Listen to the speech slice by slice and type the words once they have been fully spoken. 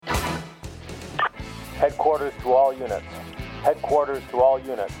Headquarters to all units. Headquarters to all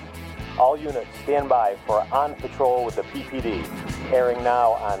units. All units stand by for On Patrol with the PPD, airing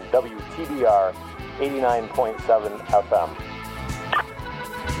now on WTBR 89.7 FM.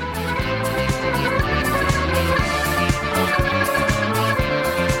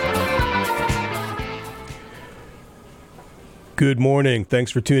 Good morning. Thanks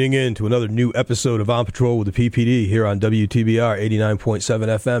for tuning in to another new episode of On Patrol with the PPD here on WTBR 89.7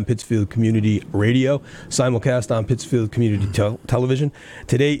 FM, Pittsfield Community Radio, simulcast on Pittsfield Community Television.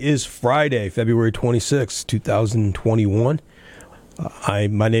 Today is Friday, February 26, 2021.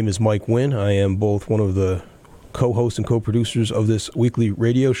 My name is Mike Wynn. I am both one of the co-hosts and co-producers of this weekly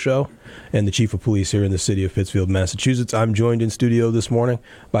radio show and the chief of police here in the city of Pittsfield, Massachusetts. I'm joined in studio this morning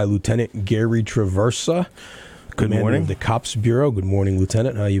by Lieutenant Gary Traversa. Good morning. Of the Cops Bureau. Good morning,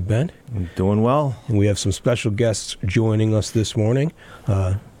 Lieutenant. How you been? I'm doing well. And we have some special guests joining us this morning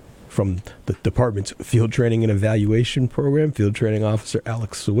from the department's Field Training and Evaluation Program, Field Training Officer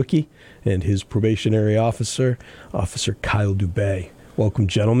Alex Sawicki and his probationary officer, Officer Kyle Dubay. Welcome,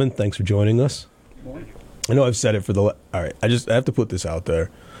 gentlemen. Thanks for joining us. Good morning. I know I've said it all right, I have to put this out there.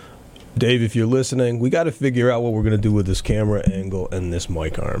 Dave, if you're listening, we got to figure out what we're going to do with this camera angle and this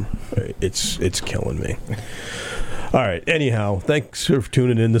mic arm. Right? It's killing me. All right. Anyhow, thanks for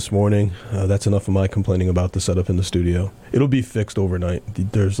tuning in this morning. That's enough of my complaining about the setup in the studio. It'll be fixed overnight.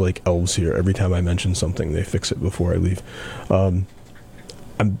 There's like elves here. Every time I mention something, they fix it before I leave.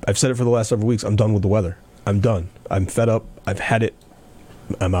 I've said it for the last several weeks. I'm done with the weather. I'm done. I'm fed up. I've had it.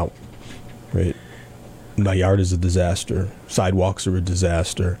 I'm out. Right. My yard is a disaster. Sidewalks are a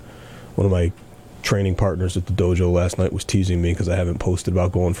disaster. One of my training partners at the dojo last night was teasing me because I haven't posted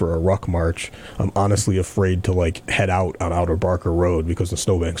about going for a ruck march. I'm honestly afraid to head out on Outer Barker Road because the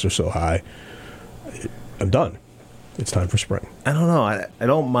snowbanks are so high. I'm done. It's time for spring. I don't know. I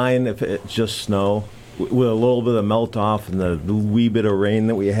don't mind if it's just snow. With a little bit of melt off and the wee bit of rain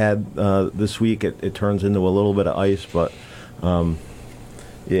that we had this week, it turns into a little bit of ice. But, the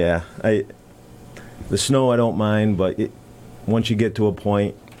snow I don't mind, but once you get to a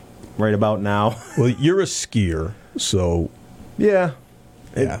point, right about now. Well, you're a skier, so yeah.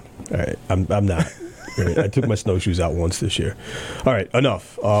 All right, I'm not. Right. I took my snowshoes out once this year. All right,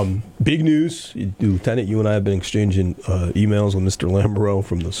 enough. Big news, Lieutenant. You and I have been exchanging emails with Mr. Lamoureux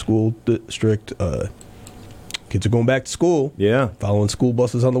from the school district. Kids are going back to school. Yeah, following school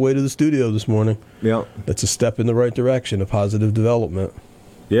buses on the way to the studio this morning. Yeah, that's a step in the right direction, a positive development.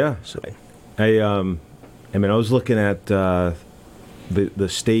 Yeah. So, I was looking at the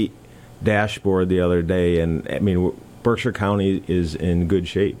state dashboard the other day, and Berkshire County is in good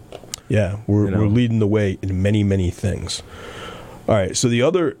shape. Yeah, we're leading the way in many, many things. All right, so the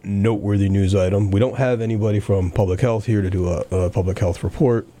other noteworthy news item, we don't have anybody from public health here to do a public health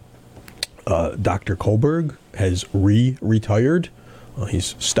report. Dr. Kohlberg has retired.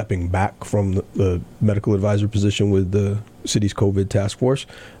 He's stepping back from the medical advisor position with the city's COVID task force.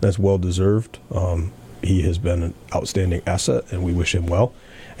 That's well-deserved. He has been an outstanding asset, and we wish him well.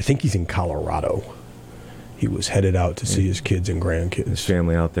 I think he's in Colorado. He was headed out to see his kids and grandkids. His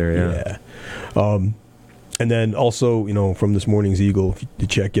family out there, yeah. And then also, from this morning's Eagle, to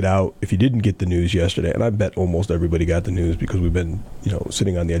check it out, if you didn't get the news yesterday, and I bet almost everybody got the news because we've been,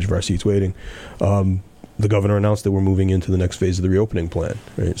 sitting on the edge of our seats waiting, the governor announced that we're moving into the next phase of the reopening plan.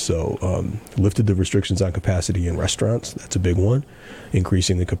 Right? So lifted the restrictions on capacity in restaurants. That's a big one.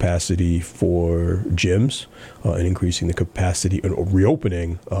 Increasing the capacity for gyms and increasing the capacity and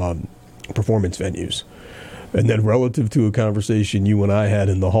reopening performance venues. And then relative to a conversation you and I had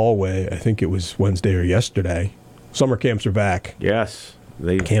in the hallway, I think it was Wednesday or yesterday, summer camps are back. Yes.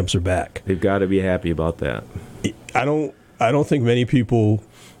 Camps are back. They've got to be happy about that. I don't think many people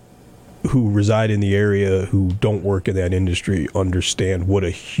who reside in the area who don't work in that industry understand what a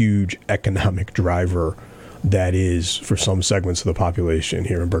huge economic driver that is for some segments of the population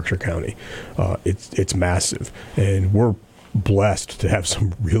here in Berkshire County. It's massive, and we're blessed to have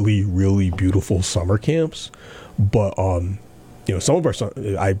some really, really beautiful summer camps. But some of our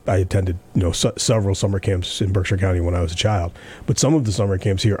I attended several summer camps in Berkshire County when I was a child. But some of the summer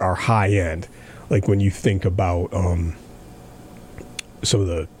camps here are high end. Like when you think about some of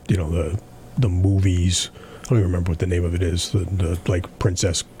the the movies. I don't even remember what the name of it is. The like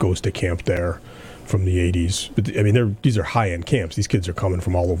Princess Goes to Camp there from the 80s. But these are high end camps. These kids are coming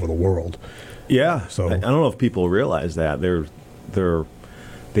from all over the world. Yeah. So I don't know if people realize that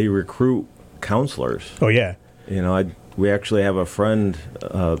they recruit counselors. Oh yeah. We actually have a friend,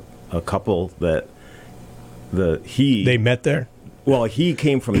 a couple that they met there. Well, he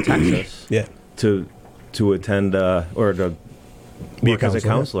came from Texas. Yeah. To attend or to work as a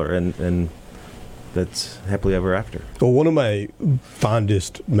counselor, and that's happily ever after. Well, one of my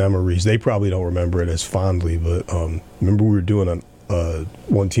fondest memories, they probably don't remember it as fondly, but remember we were doing a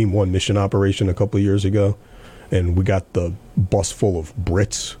one team, one mission operation a couple of years ago, and we got the bus full of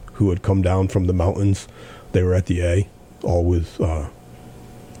Brits who had come down from the mountains. They were at the A, all with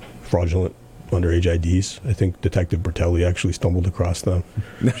fraudulent underage IDs. I think Detective Bertelli actually stumbled across them.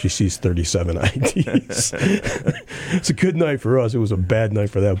 She sees 37 IDs. It's a good night for us. It was a bad night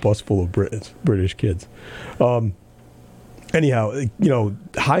for that bus full of British kids. Anyhow,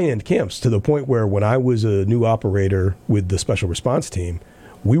 high-end camps to the point where when I was a new operator with the special response team,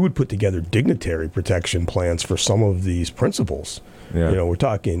 we would put together dignitary protection plans for some of these principals. Yeah. We're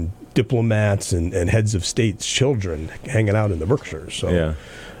talking diplomats and heads of states' children hanging out in the Berkshires. So,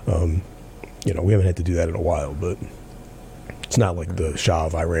 we haven't had to do that in a while, but it's not like the Shah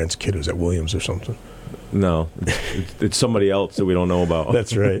of Iran's kid who's at Williams or something. No, it's somebody else that we don't know about.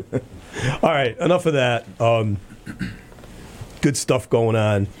 That's right. All right, enough of that. Good stuff going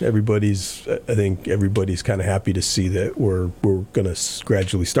on. I think everybody's kind of happy to see that we're going to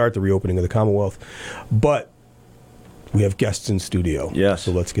gradually start the reopening of the Commonwealth. But we have guests in studio. Yes.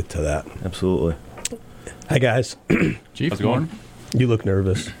 So let's get to that. Absolutely. Hi, guys. Chief, how's it going? You look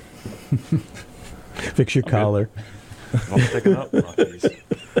nervous. Fix your collar. I'm picking up. Oh, geez.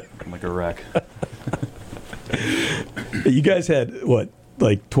 I'm like a wreck. You guys had,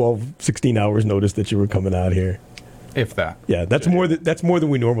 12, 16 hours notice that you were coming out here? if that. Yeah, that's more than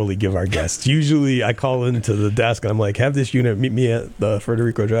we normally give our guests. Usually I call into the desk and I'm like, have this unit meet me at the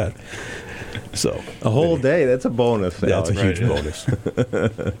Federico Drive. So a whole day, that's a bonus. That's a huge bonus.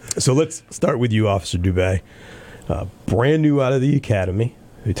 So let's start with you, Officer Dubé. Brand new out of the academy.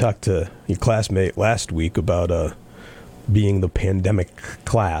 We talked to your classmate last week about being the pandemic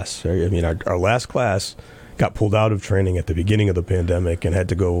class. Right? I mean, our last class got pulled out of training at the beginning of the pandemic and had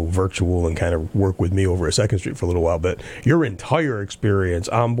to go virtual and kind of work with me over at 2nd Street for a little while. But your entire experience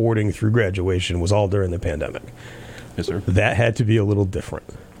onboarding through graduation was all during the pandemic. Yes, sir. That had to be a little different.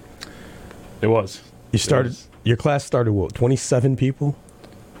 It was. Your class started, what, 27 people?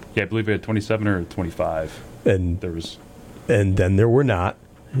 Yeah, I believe we had 27 or 25. And then there were not.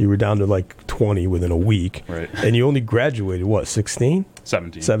 You were down to like 20 within a week. Right. And you only graduated, what, 16?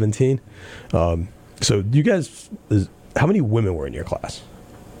 17. 17? So you guys, how many women were in your class?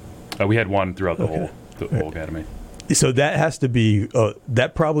 We had one throughout the whole academy. So that has to be,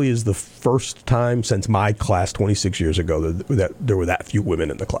 that probably is the first time since my class 26 years ago that there were that few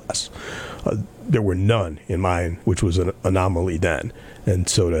women in the class. There were none in mine, which was an anomaly then. And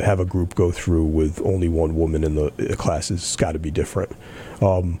so to have a group go through with only one woman in the class has got to be different.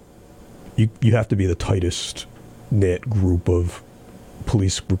 You have to be the tightest knit group of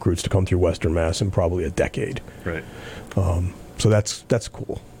police recruits to come through Western Mass in probably a decade. Right. So that's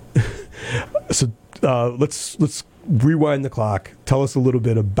cool. So let's rewind the clock. Tell us a little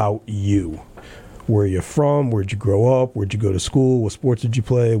bit about you. Where are you from? Where'd you grow up? Where'd you go to school? What sports did you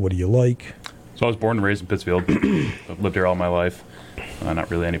play? What do you like? So I was born and raised in Pittsfield. I've lived here all my life.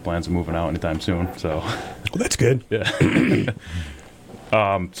 Not really any plans of moving out anytime soon. So. Well, that's good. Yeah.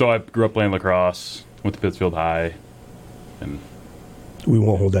 So I grew up playing lacrosse. Went to Pittsfield High, and we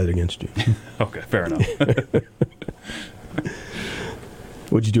won't hold that against you. okay, fair enough.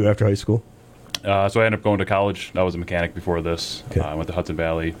 What'd you do after high school? So I ended up going to college. I was a mechanic before this. Okay. I went to Hudson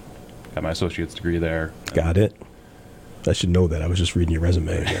Valley, got my associate's degree there. Got it. I should know that. I was just reading your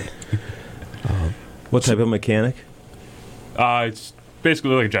resume again. What type of mechanic? It's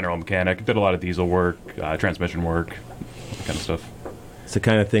basically like a general mechanic. Did a lot of diesel work, transmission work, that kind of stuff. It's the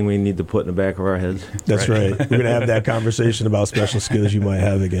kind of thing we need to put in the back of our heads. That's right. We're going to have that conversation about special skills you might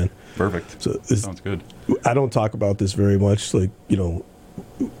have again. Perfect. So Sounds good. I don't talk about this very much. Like,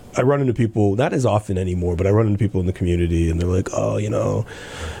 I run into people, not as often anymore, but I run into people in the community and they're like, oh,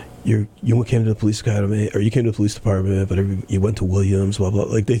 you came to the police academy, or you came to the police department, but you went to Williams, blah, blah.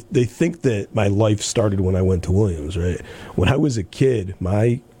 Like, they think that my life started when I went to Williams, right? When I was a kid,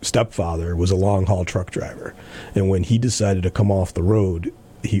 my stepfather was a long-haul truck driver. And when he decided to come off the road,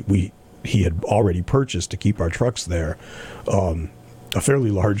 he had already purchased, to keep our trucks there, a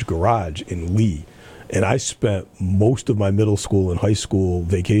fairly large garage in Lee. And I spent most of my middle school and high school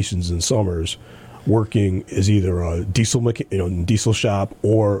vacations and summers working as either a diesel shop,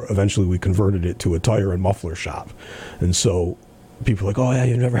 or eventually we converted it to a tire and muffler shop. And so people are like, oh yeah,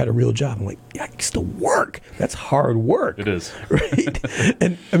 you've never had a real job. I'm like, yeah, I used to work. That's hard work. It is. Right?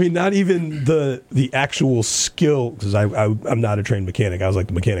 And I mean, not even the actual skill, because I'm not a trained mechanic. I was like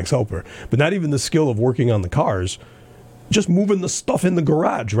the mechanic's helper. But not even the skill of working on the cars, just moving the stuff in the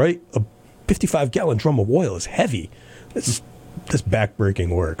garage, right? A 55-gallon drum of oil is heavy. It's this backbreaking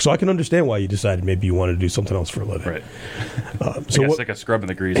work. So I can understand why you decided maybe you wanted to do something else for a living. Right. So I got sick of scrubbing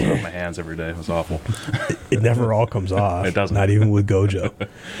the grease off my hands every day. It was awful. it never all comes off. It doesn't. Not even with Gojo.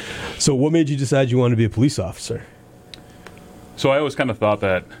 So what made you decide you wanted to be a police officer? So I always kind of thought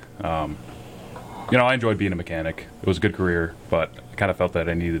that, I enjoyed being a mechanic. It was a good career, but I kind of felt that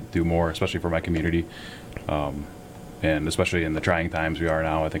I needed to do more, especially for my community. And especially in the trying times we are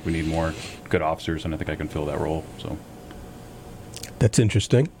now, I think we need more good officers, and I think I can fill that role. So that's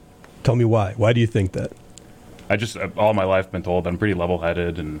interesting. Tell me why. Why do you think that? I just all my life been told that I'm pretty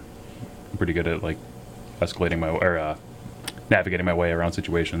level-headed and I'm pretty good at navigating my way around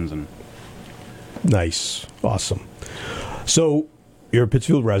situations. And nice, awesome. So you're a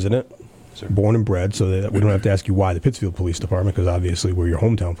Pittsfield resident, sir. Born and bred, so that we don't have to ask you why the Pittsfield Police Department, because obviously we're your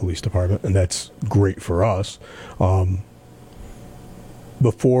hometown police department, and that's great for us.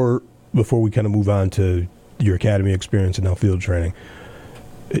 Before we kind of move on to your academy experience and now field training,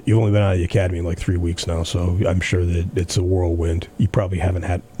 you've only been out of the academy in like 3 weeks now, so I'm sure that it's a whirlwind. You probably haven't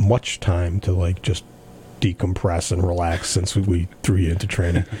had much time to just decompress and relax since we threw you into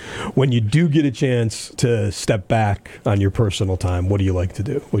training. When you do get a chance to step back on your personal time, what do you like to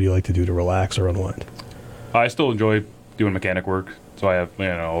do? What do you like to do to relax or unwind? I still enjoy doing mechanic work, so I have,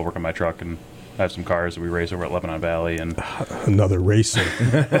 I'll work on my truck, and I have some cars that we race over at Lebanon Valley. And another racer.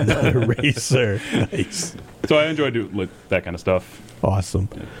 Another racer. Nice. So I enjoy doing that kind of stuff. Awesome.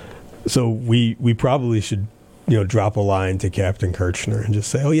 Yeah. So we probably should, drop a line to Captain Kirchner and just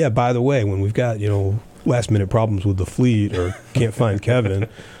say, oh, yeah, by the way, when we've got, last-minute problems with the fleet or can't find Kevin,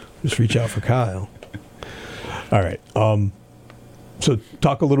 just reach out for Kyle. All right. So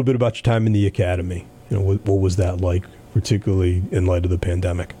talk a little bit about your time in the academy. What was that like, particularly in light of the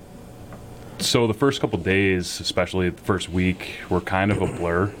pandemic? So the first couple days, especially the first week, were kind of a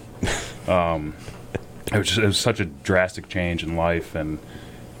blur. It was such a drastic change in life, and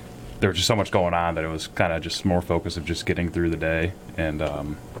there was just so much going on that it was kind of just more focus of just getting through the day. And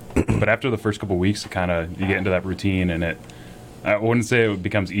but after the first couple of weeks, you get into that routine, and I wouldn't say it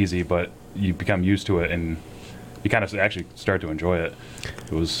becomes easy, but you become used to it, and you kind of actually start to enjoy it.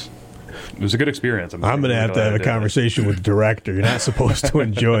 It was a good experience. I'm going to have to have a conversation with the director. You're not supposed to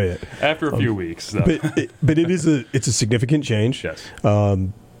enjoy it after a few weeks. So. But it's a significant change. Yes.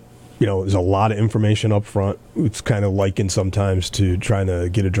 There's a lot of information up front. It's kind of likened sometimes to trying to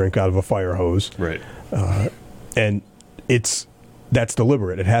get a drink out of a fire hose. Right. And that's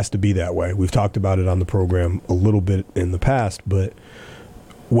deliberate. It has to be that way. We've talked about it on the program a little bit in the past, but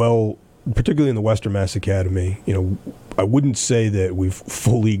particularly in the Western Mass Academy, I wouldn't say that we've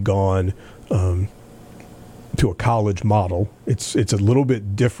fully gone to a college model. It's a little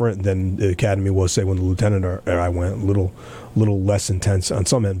bit different than the academy was, say, when the lieutenant or I went. A little less intense on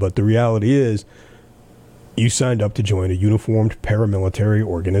some end, but the reality is, you signed up to join a uniformed paramilitary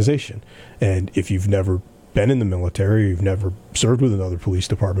organization, and if you've never been in the military, you've never served with another police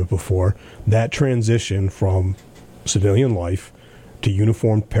department before, that transition from civilian life to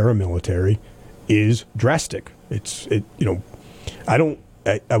uniformed paramilitary is drastic. I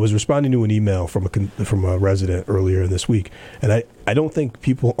was responding to an email from a resident earlier this week, and I don't think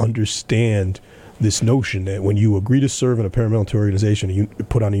people understand this notion that when you agree to serve in a paramilitary organization, you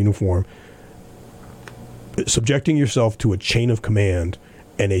put on a uniform, subjecting yourself to a chain of command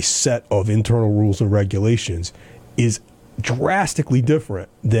and a set of internal rules and regulations is drastically different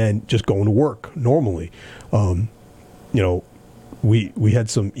than just going to work normally. We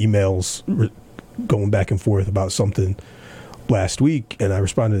had some emails going back and forth about something last week, and I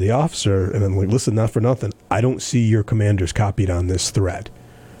responded to the officer, and I'm like, listen, not for nothing, I don't see your commanders copied on this thread.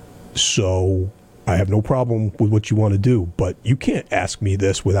 So I have no problem with what you want to do, but you can't ask me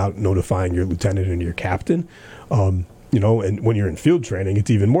this without notifying your lieutenant and your captain. And when you're in field training,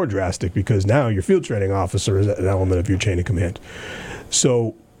 it's even more drastic because now your field training officer is an element of your chain of command.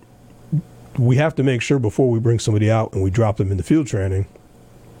 So we have to make sure before we bring somebody out and we drop them into field training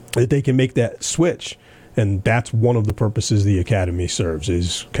that they can make that switch. And that's one of the purposes the academy serves,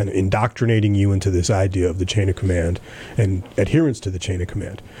 is kind of indoctrinating you into this idea of the chain of command and adherence to the chain of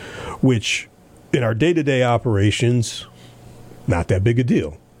command, which in our day-to-day operations, not that big a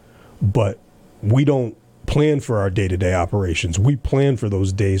deal. But we don't plan for our day-to-day operations. We plan for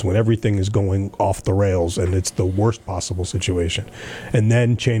those days when everything is going off the rails and it's the worst possible situation. And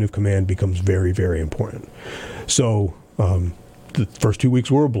then chain of command becomes very, very important. So the first 2 weeks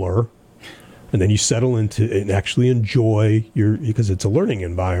were a blur. And then you settle into and actually enjoy because it's a learning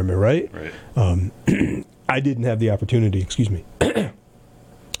environment, right? Right. I didn't have the opportunity,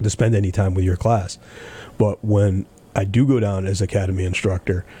 to spend any time with your class. But when I do go down as academy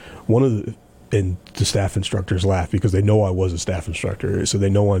instructor, one of and the staff instructors laugh because they know I was a staff instructor, so they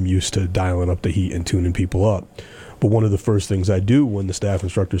know I'm used to dialing up the heat and tuning people up. But one of the first things I do when the staff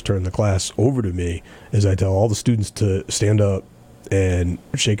instructors turn the class over to me is I tell all the students to stand up and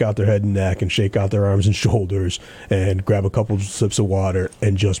shake out their head and neck and shake out their arms and shoulders and grab a couple of sips of water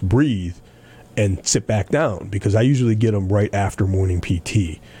and just breathe and sit back down, because I usually get them right after morning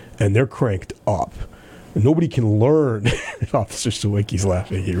PT and they're cranked up. Nobody can learn. Officer Sawicki's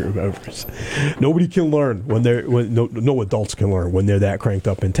laughing. He remembers. Nobody can learn no adults can learn when they're that cranked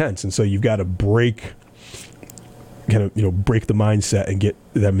up and tense. And so you've got to break the mindset and get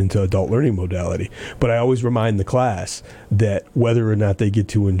them into adult learning modality. But I always remind the class that whether or not they get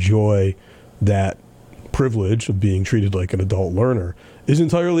to enjoy that privilege of being treated like an adult learner is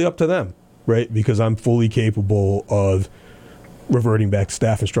entirely up to them, right? Because I'm fully capable of reverting back to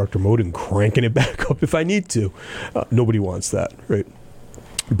staff instructor mode and cranking it back up if I need to. Nobody wants that, right?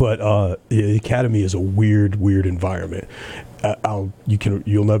 But the academy is a weird environment.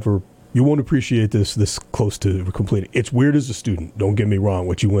 You won't appreciate this close to completing. It's weird as a student. Don't get me wrong.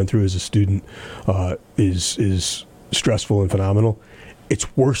 What you went through as a student is stressful and phenomenal.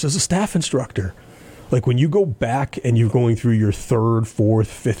 It's worse as a staff instructor. Like when you go back and you're going through your third, fourth,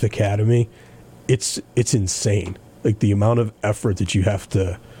 fifth academy, it's insane. Like the amount of effort that you have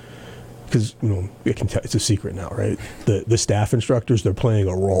to, because I can tell it's a secret now, right? The staff instructors, they're playing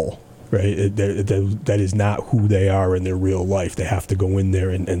a role, right? That is not who they are in their real life. They have to go in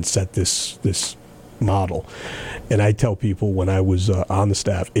there and set this model. And I tell people when I was on the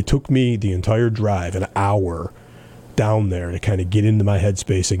staff, it took me the entire drive, an hour down there to kind of get into my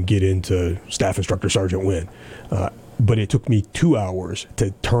headspace and get into Staff Instructor Sergeant Wynn. But it took me 2 hours to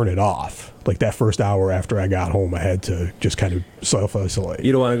turn it off. Like that first hour after I got home, I had to just kind of self-isolate.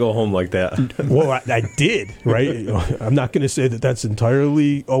 You don't want to go home like that. Well, I did, right? I'm not going to say that that's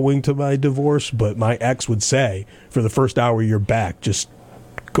entirely owing to my divorce, but my ex would say, for the first hour you're back, just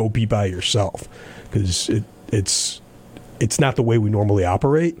go be by yourself. Because it's not the way we normally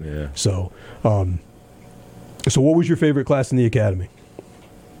operate. Yeah. So what was your favorite class in the academy?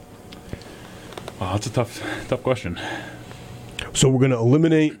 Oh, that's a tough question. So we're going to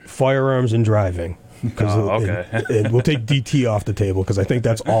eliminate firearms and driving. Okay. And we'll take DT off the table because I think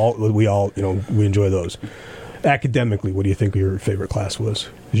that's all we enjoy those. Academically, what do you think your favorite class was?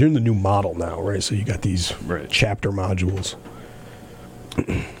 Because you're in the new model now, right? So you got these chapter modules.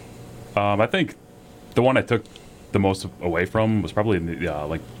 I think the one I took the most away from was probably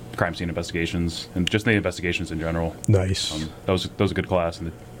like crime scene investigations and just the investigations in general. Nice. That was a good class,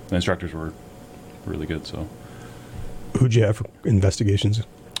 and the instructors were really good. So, who'd you have for investigations?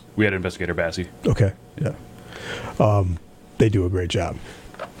 We had Investigator Bassie. Okay, yeah. They do a great job.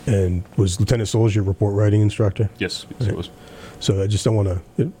 And was Lieutenant Souls your report writing instructor? Yes, it was. So I just don't want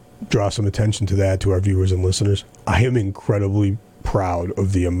to draw some attention to that to our viewers and listeners. I am incredibly proud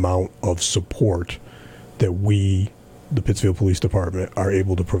of the amount of support that we, the Pittsfield Police Department, are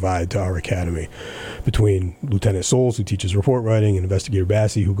able to provide to our academy. Between Lieutenant Souls, who teaches report writing, and Investigator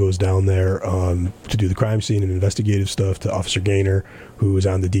Bassie, who goes down there to do the crime scene and investigative stuff, to Officer Gaynor, who is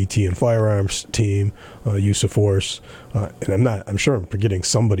on the DT and firearms team, use of force. And I'm sure I'm forgetting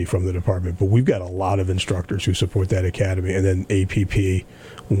somebody from the department, but we've got a lot of instructors who support that academy, and then APP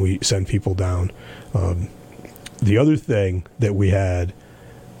when we send people down. The other thing that we have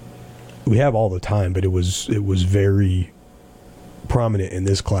all the time, but it was very prominent in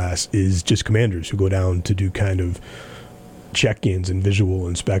this class, is just commanders who go down to do kind of check-ins and visual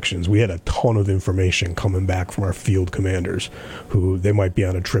inspections. We had a ton of information coming back from our field commanders who they might be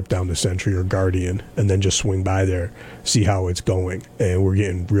on a trip down to Sentry or Guardian and then just swing by there, see how it's going. And we're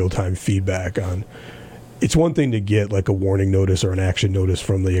getting real-time feedback on. It's one thing to get like a warning notice or an action notice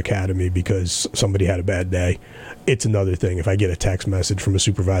from the academy because somebody had a bad day. It's another thing if I get a text message from a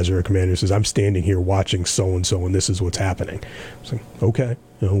supervisor or commander who says, I'm standing here watching so-and-so and this is what's happening. It's like, okay,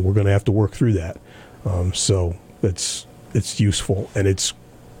 we're going to have to work through that. So it's useful, and it's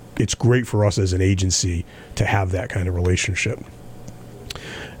great for us as an agency to have that kind of relationship.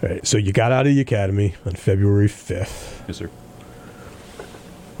 All right, so you got out of the academy on February 5th. Yes, sir.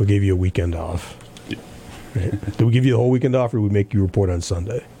 We gave you a weekend off. Right. Did we give you the whole weekend off, or did we make you report on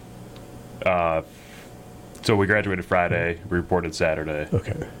Sunday? So we graduated Friday. We reported Saturday.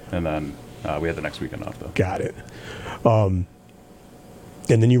 Okay. And then we had the next weekend off, though. Got it. And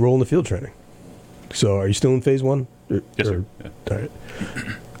then you roll into field training. So are you still in phase one? Yes, sir. Yeah. All right.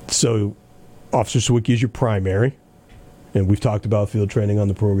 So Officer Sawicki is your primary. And we've talked about field training on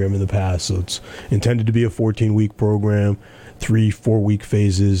the program in the past. So it's intended to be a 14-week program. 3-4 week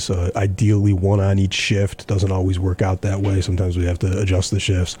phases, ideally one on each shift. Doesn't always work out that way. Sometimes we have to adjust the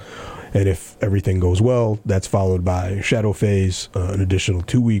shifts. And if everything goes well, that's followed by shadow phase, an additional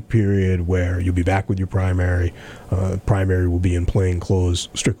 2-week period where you'll be back with your primary. Primary will be in plain clothes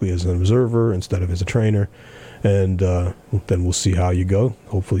strictly as an observer instead of as a trainer. And then we'll see how you go.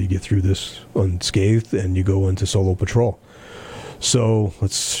 Hopefully you get through this unscathed and you go into solo patrol. So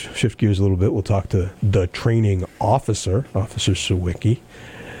let's shift gears a little bit. We'll talk to the training officer, Officer Sawicki.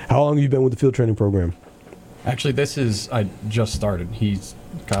 How long have you been with the field training program? Actually, I just started.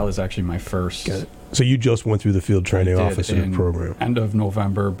 Kyle is actually my first. So you just went through the field training officer program. End of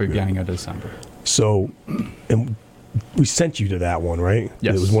November, beginning of December. So, and we sent you to that one, right?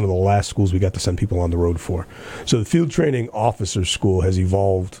 Yes. It was one of the last schools we got to send people on the road for. So the field training officer school has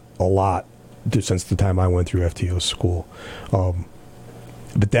evolved a lot since the time I went through FTO school.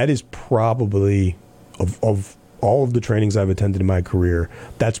 But that is probably, of all of the trainings I've attended in my career,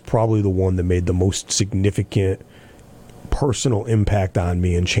 that's probably the one that made the most significant personal impact on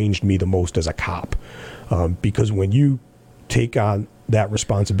me and changed me the most as a cop. Because when you take on that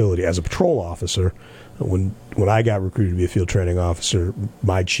responsibility as a patrol officer, when I got recruited to be a field training officer,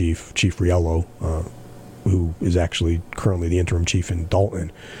 my chief, Chief Riello, who is actually currently the interim chief in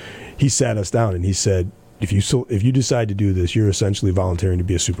Dalton, he sat us down and he said, if you decide to do this, you're essentially volunteering to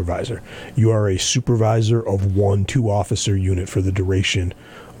be a supervisor. You are a supervisor of 1-2 officer unit for the duration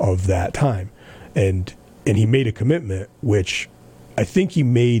of that time. And he made a commitment, which I think he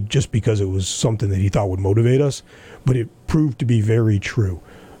made just because it was something that he thought would motivate us, but it proved to be very true.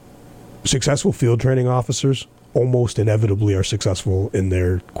 Successful field training officers almost inevitably are successful in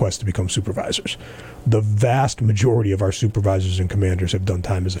their quest to become supervisors. The vast majority of our supervisors and commanders have done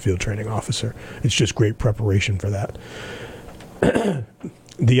time as a field training officer. It's just great preparation for that.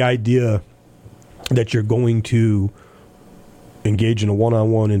 The idea that you're going to engage in a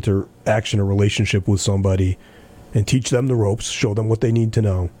one-on-one interaction or relationship with somebody and teach them the ropes, show them what they need to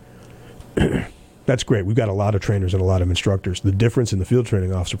know, that's great. We've got a lot of trainers and a lot of instructors. The difference in the field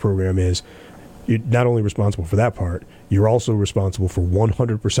training officer program is you're not only responsible for that part, you're also responsible for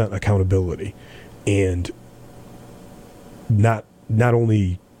 100% accountability. And not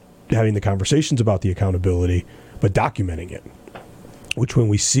only having the conversations about the accountability, but documenting it. Which when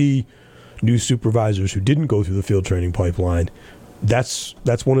we see new supervisors who didn't go through the field training pipeline, that's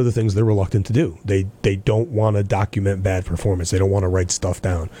one of the things they're reluctant to do. They don't want to document bad performance. They don't want to write stuff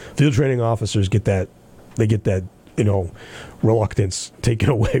down. Field training officers get that reluctance taken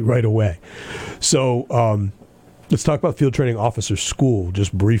away right away. So let's talk about field training officer school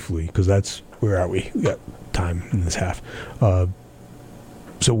just briefly, because that's where are we? We got time in this half.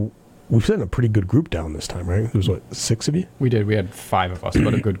 So we've sent a pretty good group down this time, right? There was, 6 of you? We did. We had 5 of us,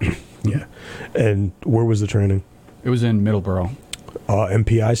 but a good group. Yeah. And where was the training? It was in Middleborough.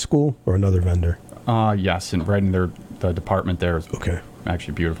 MPI school or another vendor? Yes, and right in the department there is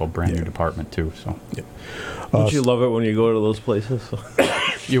actually beautiful, brand new department too. So, Don't you love it when you go to those places?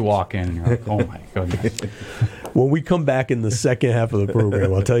 you walk in and you're like, oh my goodness. When we come back in the second half of the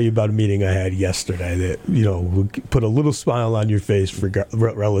program, I'll tell you about a meeting I had yesterday that, will put a little smile on your face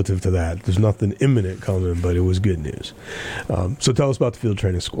relative to that. There's nothing imminent coming, but it was good news. So tell us about the field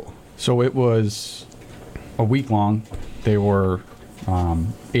training school. So it was a week long. They were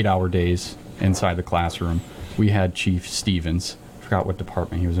 8-hour days inside the classroom. We had Chief Stevens. I forgot what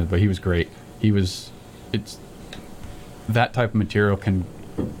department he was in, but he was great. That type of material can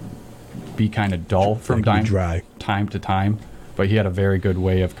be kind of dull from time to time, but he had a very good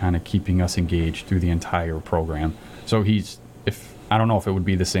way of kind of keeping us engaged through the entire program. So I don't know if it would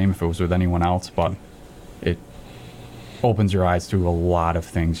be the same if it was with anyone else, but it opens your eyes to a lot of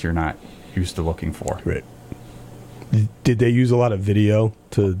things you're not used to looking for. Right. Did they use a lot of video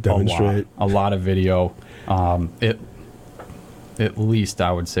to demonstrate? A lot of video. At least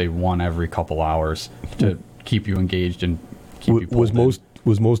I would say one every couple hours to keep you engaged and keep you pulled in.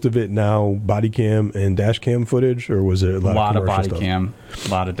 Was most of it now body cam and dash cam footage, or was it a lot of body stuff? Cam, a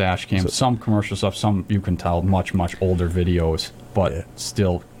lot of dash cam, some commercial stuff, some you can tell much older videos, but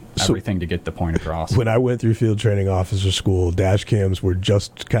still everything to get the point across. When I went through field training officer school, dash cams were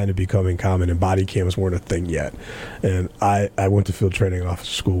just kind of becoming common, and body cams weren't a thing yet. And I went to field training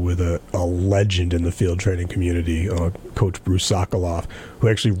officer school with a legend in the field training community, Coach Bruce Sokoloff, who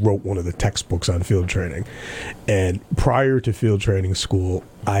actually wrote one of the textbooks on field training. And prior to field training school,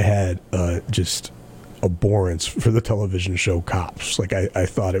 I had just abhorrence for the television show Cops. Like I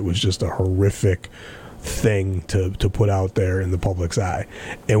thought it was just a horrific thing to put out there in the public's eye,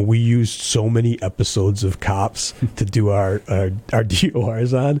 and we used so many episodes of Cops to do our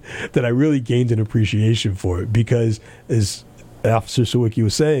DORs on that I really gained an appreciation for it, because as Officer Sawicki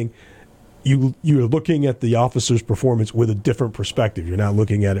was saying, you're looking at the officer's performance with a different perspective. You're not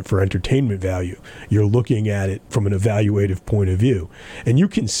looking at it for entertainment value. You're looking at it from an evaluative point of view. And you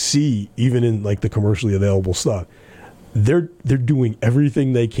can see, even in like the commercially available stuff, they're doing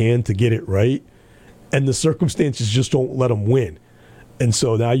everything they can to get it right, and the circumstances just don't let them win. And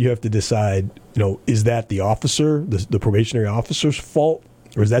so now you have to decide, is that the officer, the probationary officer's fault,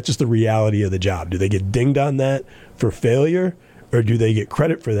 or is that just the reality of the job? Do they get dinged on that for failure, or do they get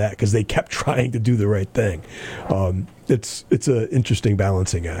credit for that because they kept trying to do the right thing? It's an interesting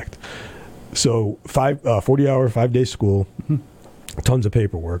balancing act. So 40-hour, 5-day school, tons of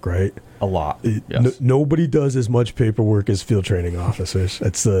paperwork, right? A lot. Yes. Nobody does as much paperwork as field training officers.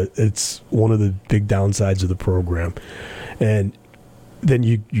 It's one of the big downsides of the program. And then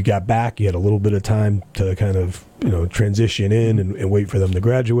you got back. You had a little bit of time to kind of transition in and wait for them to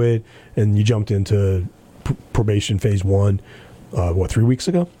graduate. And you jumped into probation phase 1. 3 weeks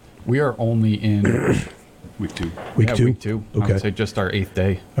ago? We are only in week 2. Week 2? Week 2. Okay. I would say just our 8th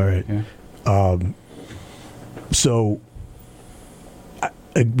day. All right. Yeah. So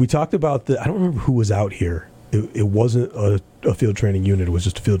we talked about I don't remember who was out here. It wasn't a field training unit. It was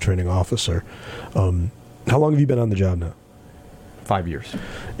just a field training officer. How long have you been on the job now? 5 years.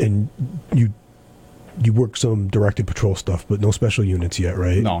 And you work some directed patrol stuff, but no special units yet,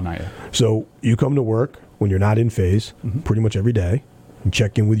 right? No, not yet. So you come to work when you're not in phase pretty much every day. And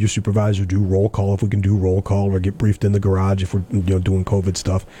check in with your supervisor, do roll call if we can do roll call, or get briefed in the garage if we're doing COVID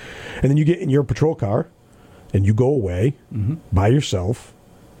stuff. And then you get in your patrol car and you go away by yourself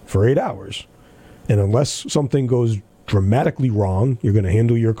for 8 hours. And unless something goes dramatically wrong, you're going to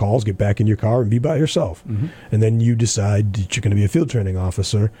handle your calls, get back in your car, and be by yourself. And then you decide that you're going to be a field training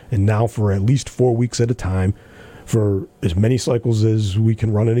officer. And now for at least 4 weeks at a time, for as many cycles as we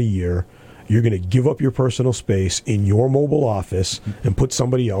can run in a year, you're going to give up your personal space in your mobile office and put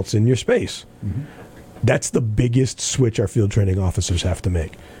somebody else in your space. That's the biggest switch our field training officers have to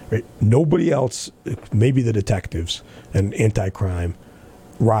make. Right? Nobody else, maybe the detectives and anti-crime,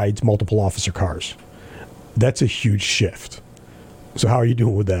 rides multiple officer cars. That's a huge shift. So how are you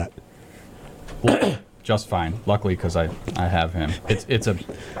doing with that? Well, just fine. Luckily, because I have him. It's a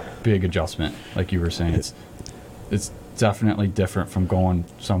big adjustment, like you were saying. It's definitely different from going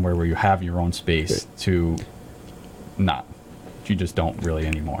somewhere where you have your own space to not. You just don't really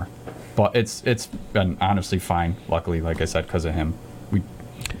anymore. But it's been honestly fine. Luckily, like I said, because of him.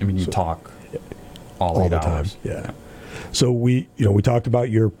 You talk all 8 the hours. Time. Yeah. So we talked about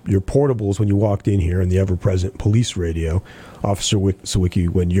your portables when you walked in here and the ever-present police radio. Officer Sawicki,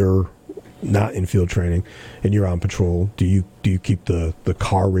 when you're not in field training and you're on patrol, do you keep the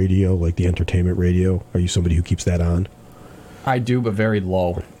car radio, like the entertainment radio? Are you somebody who keeps that on? I do, but very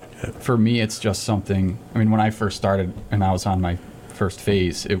low. For me, it's just something. When I first started and I was on my first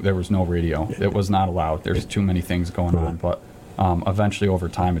phase, there was no radio. It was not allowed. There's too many things going on. But eventually, over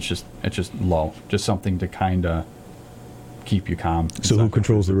time, it's just low. Just something to kind of keep you calm. So who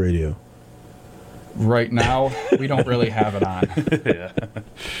controls the radio? Right now, we don't really have it on.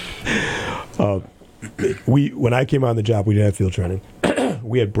 When I came on the job, we didn't have field training.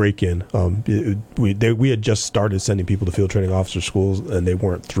 We had break-in. We had just started sending people to field training officer schools, and they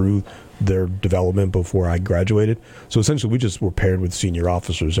weren't through their development before I graduated. So essentially, we just were paired with senior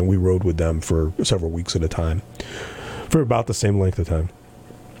officers, and we rode with them for several weeks at a time, for about the same length of time,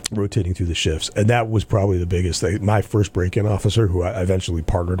 rotating through the shifts. And that was probably the biggest thing. My first break-in officer, who I eventually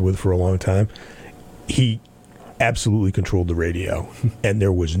partnered with for a long time, he absolutely controlled the radio, and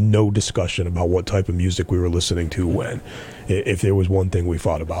there was no discussion about what type of music we were listening to when. If there was one thing we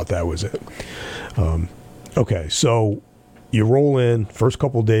fought about, that was it. Okay, so you roll in, first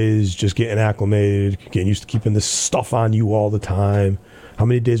couple days, just getting acclimated, getting used to keeping this stuff on you all the time. How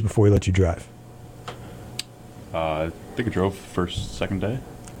many days before he let you drive? I think I drove second day.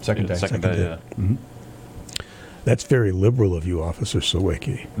 Second day, yeah. Mm-hmm. That's very liberal of you, Officer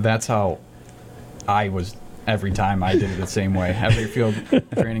Sawicki. That's how I was. Every time I did it the same way. Every field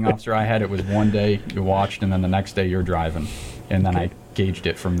training officer I had, it was one day you watched, and then the next day you're driving. And then I gauged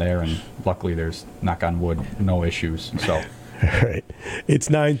it from there, and luckily there's, knock on wood, no issues. So, all right. It's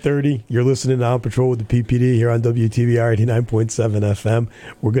 9:30. You're listening to On Patrol with the PPD here on WTBR 89.7 FM.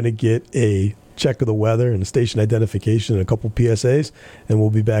 We're going to get a check of the weather and station identification and a couple PSAs, and we'll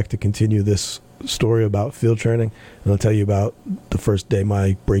be back to continue this story about field training. And I'll tell you about the first day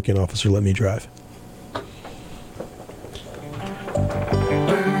my break-in officer let me drive.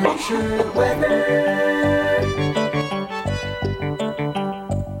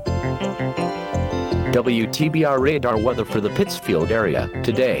 WTBR radar weather for the Pittsfield area.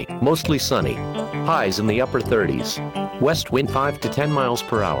 Today, mostly sunny. Highs in the upper 30s. West wind 5 to 10 miles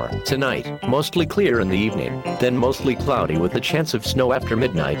per hour. Tonight, mostly clear in the evening, then mostly cloudy with a chance of snow after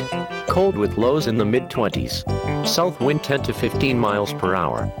midnight. Cold with lows in the mid-20s. South wind 10 to 15 miles per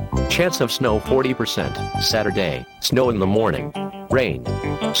hour. Chance of snow 40%. Saturday, snow in the morning. Rain.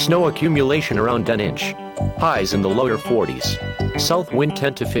 Snow accumulation around an inch. Highs in the lower 40s. South wind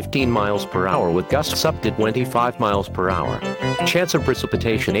 10 to 15 miles per hour with gusts up to 25 miles per hour. Chance of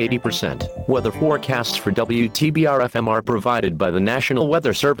precipitation 80%. Weather forecasts for WTBR-FM are provided by the National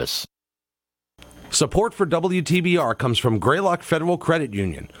Weather Service. Support for WTBR comes from Greylock Federal Credit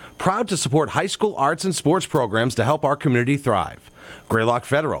Union, proud to support high school arts and sports programs to help our community thrive. Greylock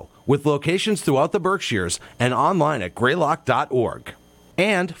Federal, with locations throughout the Berkshires and online at greylock.org.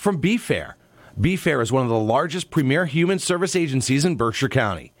 And from BeFair. BeFair is one of the largest premier human service agencies in Berkshire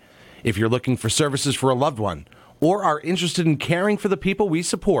County. If you're looking for services for a loved one or are interested in caring for the people we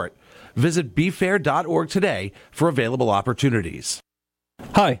support, visit befair.org today for available opportunities.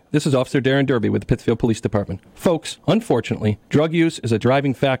 Hi, this is Officer Darren Derby with the Pittsfield Police Department. Folks, unfortunately, drug use is a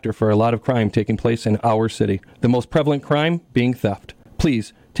driving factor for a lot of crime taking place in our city, the most prevalent crime being theft.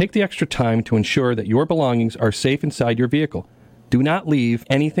 Please, take the extra time to ensure that your belongings are safe inside your vehicle. Do not leave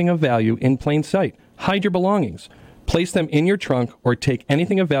anything of value in plain sight. Hide your belongings. Place them in your trunk or take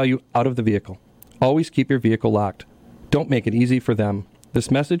anything of value out of the vehicle. Always keep your vehicle locked. Don't make it easy for them.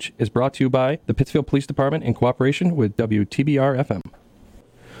 This message is brought to you by the Pittsfield Police Department in cooperation with WTBR-FM.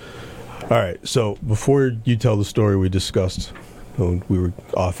 All right, so before you tell the story we discussed when we were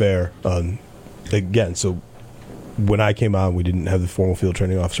off air, again, so when I came on, we didn't have the formal field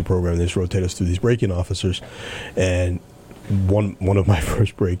training officer program. They just rotate us through these break-in officers, and one of my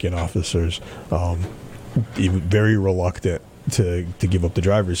first break-in officers, even very reluctant to give up the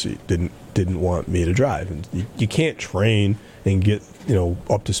driver's seat, didn't want me to drive. And you can't train and get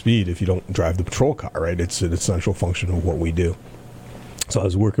up to speed if you don't drive the patrol car, right? It's an essential function of what we do. So I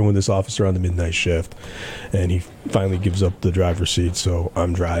was working with this officer on the midnight shift, and he finally gives up the driver's seat, so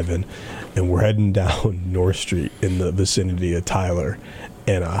I'm driving, and we're heading down North Street in the vicinity of Tyler,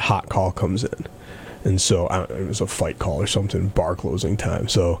 and a hot call comes in. And so it was a fight call or something, bar closing time.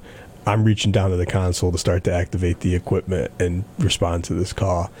 So I'm reaching down to the console to start to activate the equipment and respond to this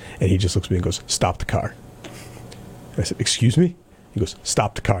call, and he just looks at me and goes, "Stop the car." I said, "Excuse me?" He goes,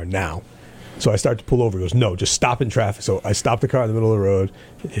 "Stop the car now." So I start to pull over. He goes, "No, just stop in traffic." So I stopped the car in the middle of the road.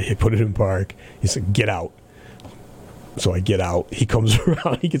 He put it in park. He said, "Get out." So I get out. He comes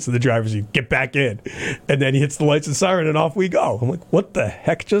around. He gets to the driver's seat. "Get back in." And then he hits the lights and siren, and off we go. I'm like, what the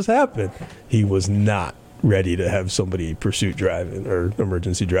heck just happened? He was not ready to have somebody pursuit driving or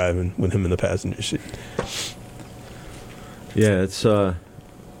emergency driving with him in the passenger seat. Yeah,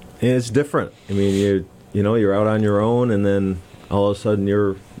 it's different. I mean, you're out on your own, and then all of a sudden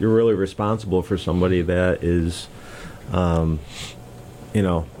you're really responsible for somebody that is,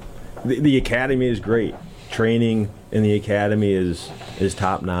 the academy is great. Training in the academy is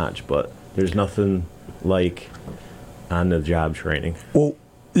top notch, but there's nothing like on the job training. Well,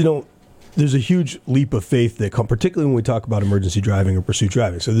 there's a huge leap of faith that comes, particularly when we talk about emergency driving or pursuit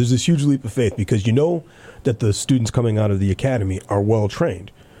driving. So there's this huge leap of faith because you know that the students coming out of the academy are well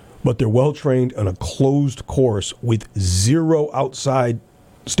trained. But they're well trained on a closed course with zero outside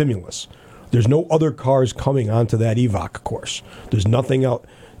stimulus. There's no other cars coming onto that evac course. There's nothing out.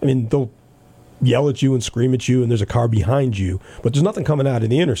 I mean, they'll yell at you and scream at you, and there's a car behind you, but there's nothing coming out of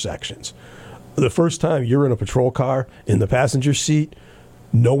the intersections. The first time you're in a patrol car in the passenger seat,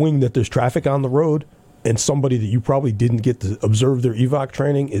 knowing that there's traffic on the road, and somebody that you probably didn't get to observe their evac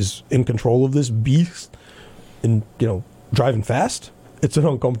training is in control of this beast and, driving fast, it's an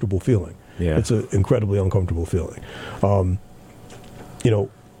uncomfortable feeling. Yeah. It's an incredibly uncomfortable feeling.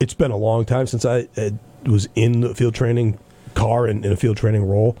 It's been a long time since I was in the field training car and in a field training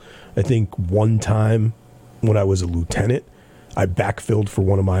role. I think one time when I was a lieutenant, I backfilled for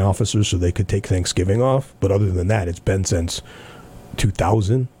one of my officers so they could take Thanksgiving off. But other than that, it's been since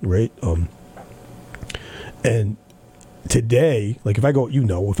 2000, right? And today, like if I go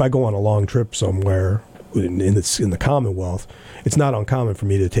on a long trip somewhere in the Commonwealth, it's not uncommon for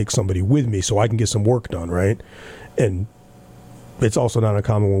me to take somebody with me so I can get some work done, right? And it's also not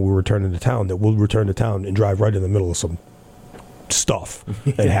uncommon when we return to town that we'll return to town and drive right in the middle of some stuff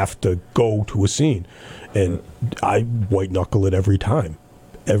and have to go to a scene. And I white knuckle it every time.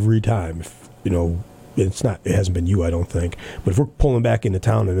 If, it hasn't been you, I don't think. But if we're pulling back into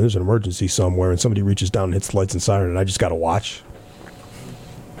town and there's an emergency somewhere and somebody reaches down and hits the lights and siren and I just got to watch,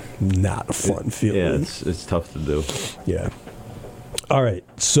 not a fun feeling. Yeah, it's tough to do. Yeah. All right.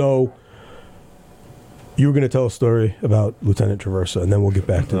 So You were going to tell a story about Lieutenant Traversa, and then we'll get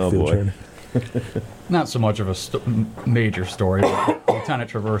back to the field training. Not so much of a major story. Lieutenant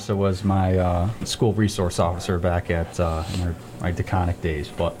Traversa was my school resource officer back at my Taconic days,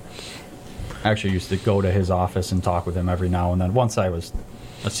 but I actually used to go to his office and talk with him every now and then. Once I was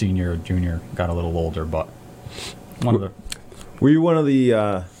a senior or junior, got a little older, but Were you one of the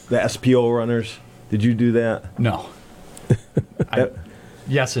SPO runners? Did you do that? No.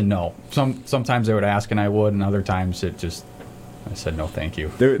 Yes and no. Sometimes they would ask and I would, and other times I said no, thank you.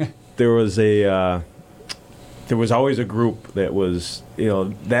 There was always a group that was,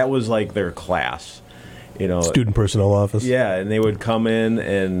 that was like their class, Student personnel office. Yeah, and they would come in,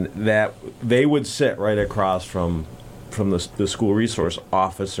 and they would sit right across from the school resource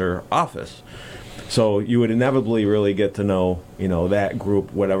officer office. So you would inevitably really get to know, that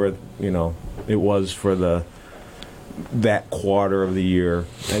group, whatever, it was for that quarter of the year.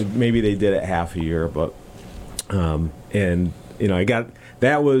 And maybe they did it half a year, but that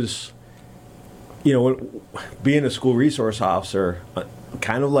was, being a school resource officer,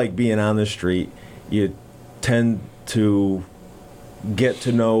 kind of like being on the street, you tend to get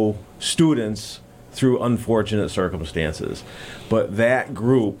to know students through unfortunate circumstances. But that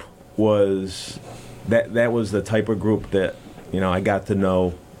group was, that was the type of group that, I got to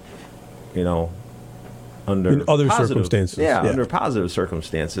know, under other positive circumstances. Yeah, under positive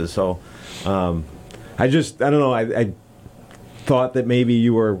circumstances. So I don't know, I thought that maybe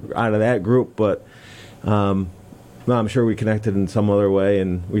you were out of that group, but I'm sure we connected in some other way,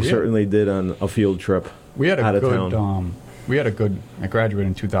 and we certainly did on a field trip. We had out a of good. town. I graduated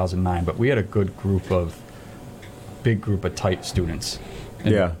in 2009, but we had a good big group of tight students.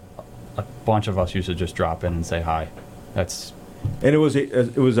 And Yeah. a bunch of us used to just drop in and say hi. And it was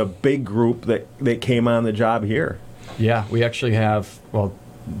a big group that came on the job here. Yeah, we actually have. Well,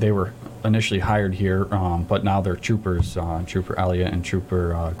 they were initially hired here, but now they're troopers, Trooper Elliott and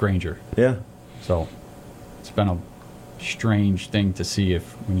Trooper Granger. Yeah. So it's been a strange thing to see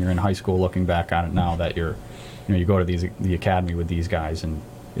when you're in high school, looking back on it now, that you go to the academy with these guys, and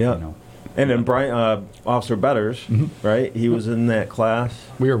Yeah. And then Brian, Officer Betters, right? He was in that class.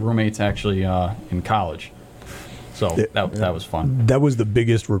 We were roommates actually in college, so that was fun. That was the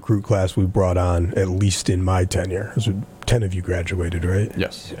biggest recruit class we brought on, at least in my tenure. 10 of you graduated, right?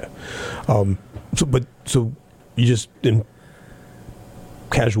 Yes. Yeah. So you just, in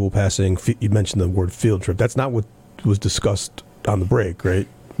casual passing, you mentioned the word field trip. That's not what was discussed on the break, right?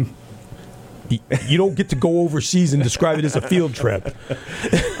 You don't get to go overseas and describe it as a field trip.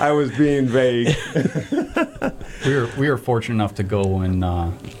 I was being vague. We were fortunate enough to go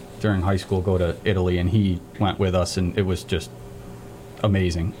during high school, go to Italy, and he went with us, and it was just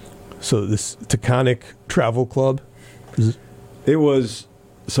amazing. So this Taconic Travel Club? It was,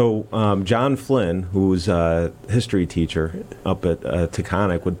 John Flynn, who was a history teacher up at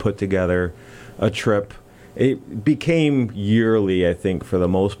Taconic, would put together a trip. It became yearly, I think, for the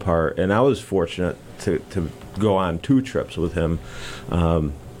most part, and I was fortunate to go on 2 trips with him.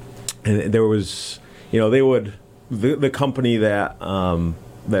 And there was, the company that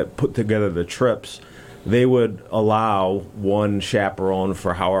put together the trips, they would allow one chaperone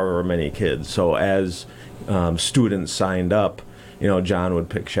for however many kids. So as students signed up, John would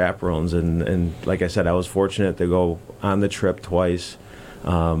pick chaperones, and like I said, I was fortunate to go on the trip twice.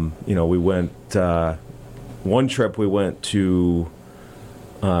 We went. One trip we went to,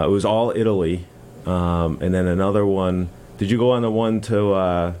 it was all Italy, and then another one. Did you go on the one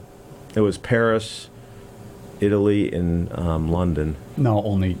to? It was Paris, Italy, and London. No,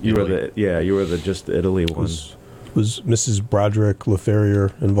 only Italy. You were the just the Italy one. Was Mrs. Broderick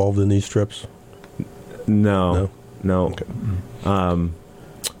LaFerrier involved in these trips? No. Okay. I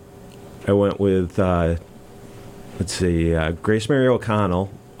went with Grace Mary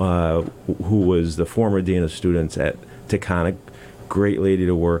O'Connell. Who was the former dean of students at Taconic. Great lady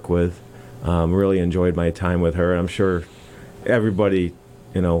to work with. Really enjoyed my time with her. And I'm sure everybody,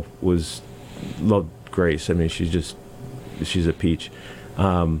 loved Grace. I mean, she's a peach.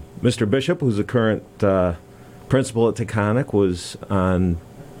 Mr. Bishop, who's the current principal at Taconic, was on,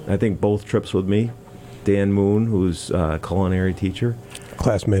 I think, both trips with me. Dan Moon, who's a culinary teacher.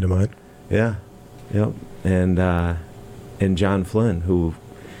 Classmate of mine. Yeah. Yep. And John Flynn, who...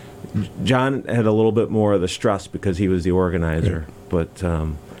 John had a little bit more of the stress because he was the organizer. Yeah. But,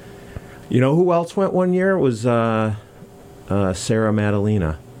 who else went one year? It was Sarah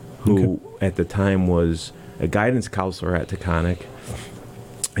Madalena, who at the time was a guidance counselor at Taconic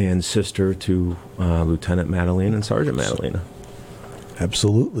and sister to Lieutenant Madalena and Sergeant Madalena.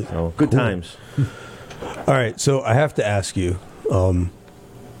 Absolutely. So, good times. All right, so I have to ask you,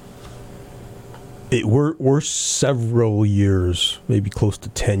 We're several years, maybe close to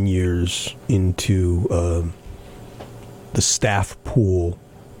 10 years into the staff pool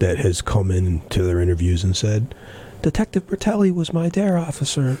that has come in to their interviews and said, Detective Bertelli was my DARE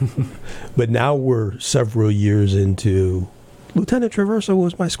officer. But now we're several years into, Lieutenant Traverso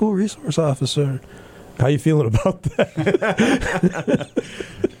was my school resource officer. How you feeling about that?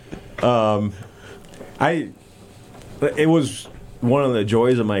 It was one of the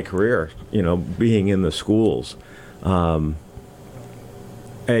joys of my career, being in the schools. The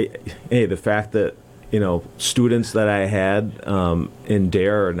fact that, students that I had in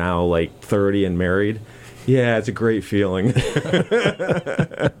DARE are now like 30 and married. Yeah, it's a great feeling.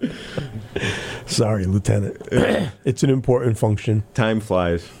 Sorry, Lieutenant. It's an important function. Time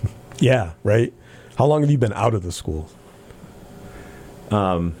flies. Yeah, right? How long have you been out of the school?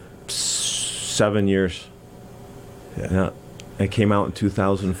 7 years. Yeah. I came out in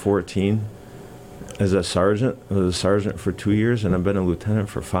 2014 as a sergeant. I was a sergeant for 2 years, and I've been a lieutenant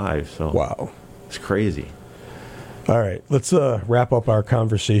for 5. So wow. It's crazy. All right, let's wrap up our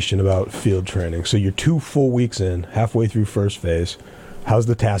conversation about field training. So you're 2 full weeks in, halfway through first phase. How's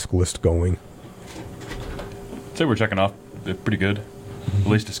the task list going? I'd say we're checking off pretty good. At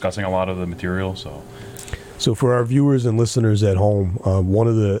least discussing a lot of the material. So for our viewers and listeners at home, one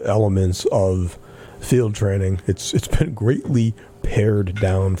of the elements of field training, it's been greatly pared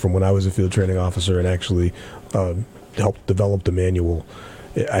down from when I was a field training officer and actually helped develop the manual.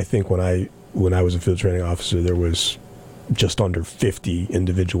 I think when I was a field training officer, there was just under 50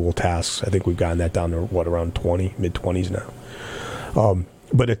 individual tasks. I think we've gotten that down to, around 20, mid-20s now.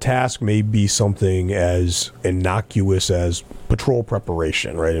 But a task may be something as innocuous as patrol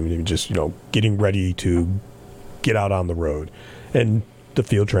preparation, right? I mean, just, getting ready to get out on the road. And the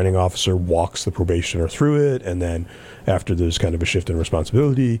field training officer walks the probationer through it, and then after there's kind of a shift in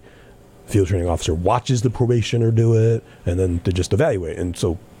responsibility, field training officer watches the probationer do it, and then they just evaluate. And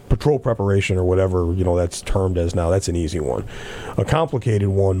so patrol preparation or whatever, that's termed as now, that's an easy one. A complicated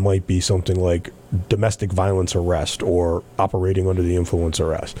one might be something like domestic violence arrest or operating under the influence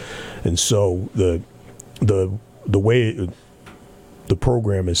arrest. And so the way the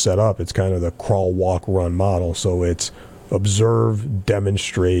program is set up, it's kind of the crawl, walk, run model. So it's observe,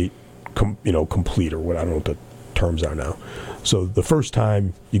 demonstrate, complete, or what, I don't know what the terms are now. So the first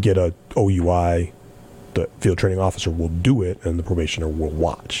time you get a OUI, the field training officer will do it and the probationer will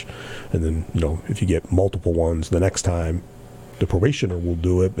watch. And then, if you get multiple ones, the next time the probationer will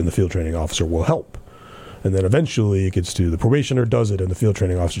do it and the field training officer will help. And then eventually it gets to the probationer does it and the field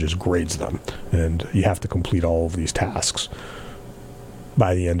training officer just grades them. And you have to complete all of these tasks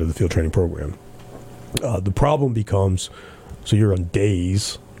by the end of the field training program. The problem becomes, so you're on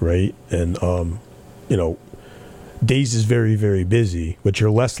days, right? And, days is very, very busy, but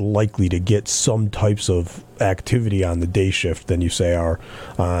you're less likely to get some types of activity on the day shift than you say are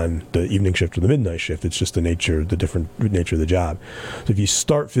on the evening shift or the midnight shift. It's just the different nature of the job. So if you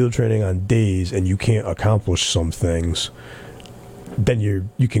start field training on days and you can't accomplish some things, then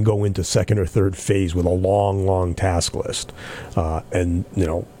you can go into second or third phase with a long task list.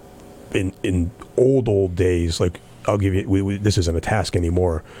 In old days, like I'll give you, this isn't a task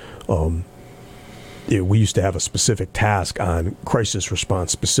anymore. We used to have a specific task on crisis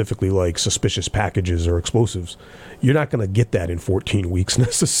response, specifically like suspicious packages or explosives. You're not going to get that in 14 weeks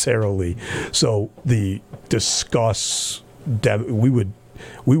necessarily. So we would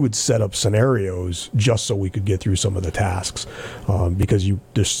set up scenarios just so we could get through some of the tasks because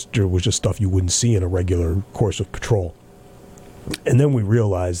there was just stuff you wouldn't see in a regular course of patrol. And then we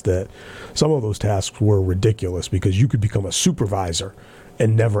realized that some of those tasks were ridiculous because you could become a supervisor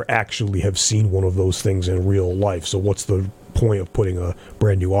and never actually have seen one of those things in real life. So what's the point of putting a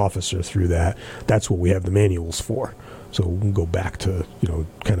brand new officer through that? That's what we have the manuals for. So we can go back to,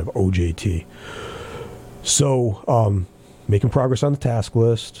 kind of OJT. So making progress on the task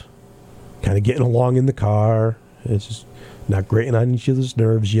list, kind of getting along in the car. It's just not grating on each other's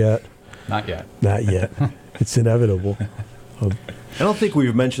nerves yet. Not yet. Not yet. It's inevitable. I don't think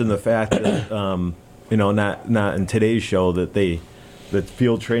we've mentioned the fact that, not in today's show, that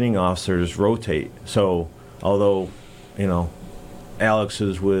field training officers rotate. So although, Alex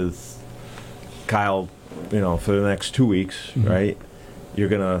is with Kyle, for the next 2 weeks, mm-hmm. right? You're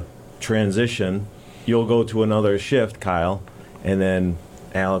going to transition. You'll go to another shift, Kyle, and then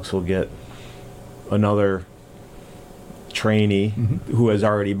Alex will get another trainee mm-hmm. who has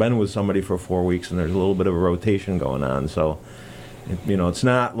already been with somebody for 4 weeks, and there's a little bit of a rotation going on. So, it's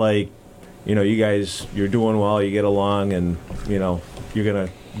not like, you guys, you're doing well, you get along, and, you're going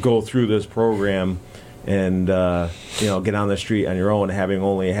to go through this program and, get on the street on your own, having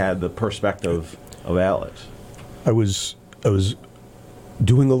only had the perspective of Alex? I was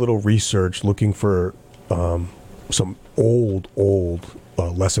doing a little research, looking for some old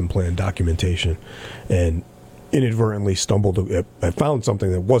lesson plan documentation, and inadvertently I found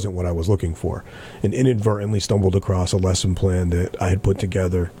something that wasn't what I was looking for, and inadvertently stumbled across a lesson plan that I had put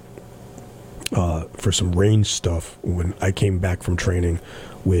together for some range stuff when I came back from training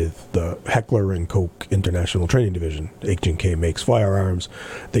with the Heckler & Koch International Training Division. H&K makes firearms.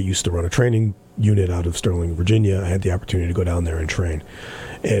 They used to run a training unit out of Sterling, Virginia. I had the opportunity to go down there and train.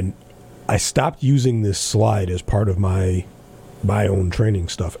 And I stopped using this slide as part of my own training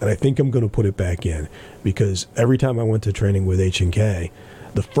stuff, and I think I'm going to put it back in, because every time I went to training with H&K,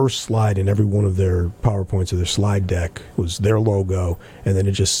 the first slide in every one of their PowerPoints or their slide deck was their logo, and then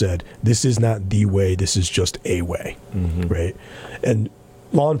it just said, this is not the way, this is just a way, right? And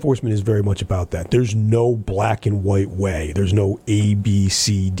law enforcement is very much about that. There's no black and white way. There's no A, B,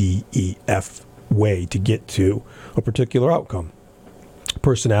 C, D, E, F way to get to a particular outcome.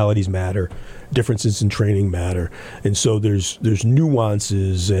 Personalities matter, differences in training matter, and so there's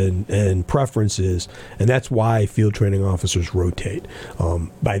nuances and preferences, and that's why field training officers rotate.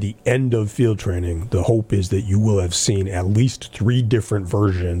 By the end of field training, the hope is that you will have seen at least 3 different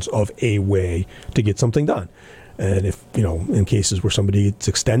versions of a way to get something done. And if, in cases where somebody gets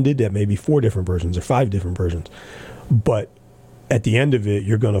extended, that may be 4 different versions or 5 different versions. But at the end of it,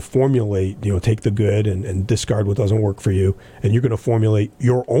 you're going to formulate, take the good and discard what doesn't work for you, and you're going to formulate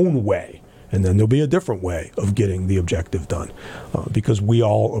your own way. And then there'll be a different way of getting the objective done, because we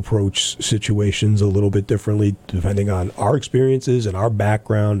all approach situations a little bit differently depending on our experiences and our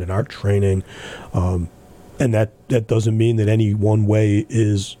background and our training. And that doesn't mean that any one way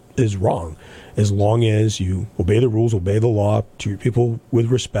is wrong. As long as you obey the rules, obey the law, treat people with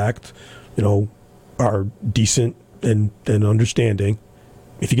respect, are decent and understanding.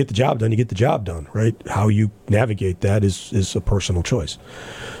 If you get the job done, you get the job done, right? How you navigate that is a personal choice.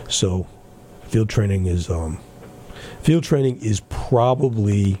 So field training is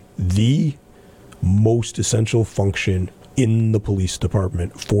probably the most essential function in the police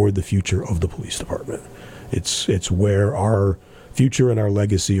department for the future of the police department. It's where our future and our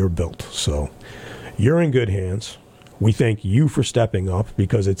legacy are built. So you're in good hands. We thank you for stepping up,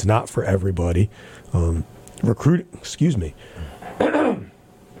 because it's not for everybody. Recruiting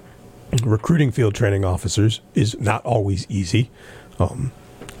field training officers is not always easy.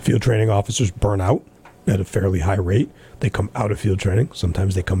 Field training officers burn out at a fairly high rate. They come out of field training.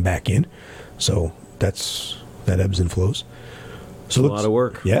 Sometimes they come back in. So that ebbs and flows. So it's a lot of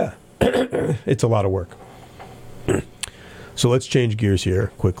work. Yeah, it's a lot of work. So let's change gears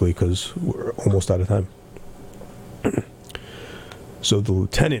here quickly, because we're almost out of time. So the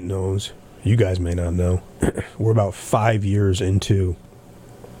lieutenant knows. You guys may not know. We're about 5 years into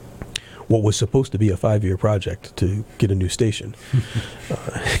what was supposed to be a 5-year project to get a new station.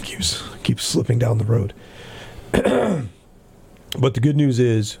 Keeps slipping down the road. But the good news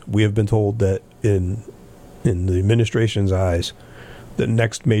is we have been told that in the administration's eyes, the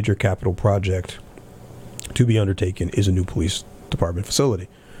next major capital project to be undertaken is a new police department facility.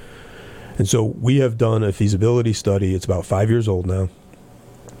 And so we have done a feasibility study. It's about 5 years old now.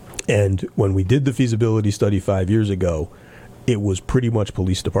 And when we did the feasibility study 5 years ago, it was pretty much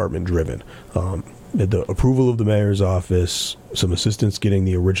police department driven. The approval of the mayor's office, some assistance getting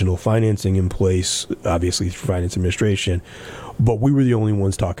the original financing in place, obviously through finance administration, but we were the only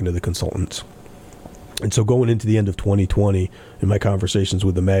ones talking to the consultants. And so going into the end of 2020, in my conversations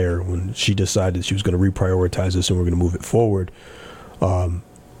with the mayor, when she decided she was going to reprioritize this and we're going to move it forward,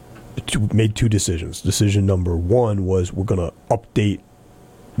 made 2 decisions. Decision number 1 was we're going to update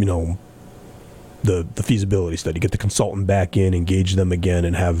the feasibility study, get the consultant back in, engage them again,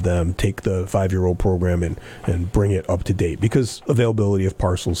 and have them take the 5-year-old program and bring it up to date, because availability of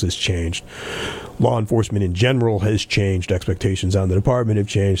parcels has changed. Law enforcement in general has changed. Expectations on the department have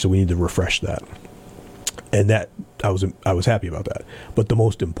changed, so we need to refresh that. And that I was happy about that. But the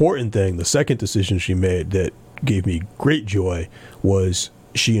most important thing, the second decision she made that gave me great joy, was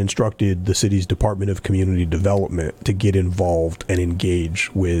she instructed the city's Department of Community Development to get involved and engage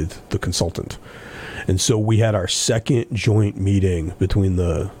with the consultant. And so we had our second joint meeting between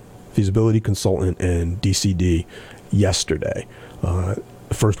the feasibility consultant and DCD yesterday. The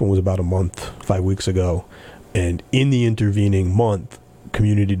first one was about 5 weeks ago. And in the intervening month,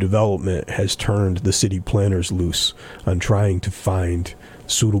 community development has turned the city planners loose on trying to find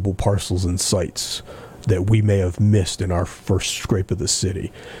suitable parcels and sites that we may have missed in our first scrape of the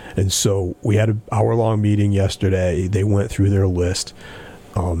city. And so we had an hour-long meeting yesterday. They went through their list.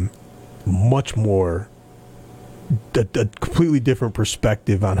 Much more a completely different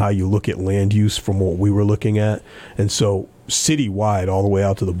perspective on how you look at land use from what we were looking at. And so citywide, all the way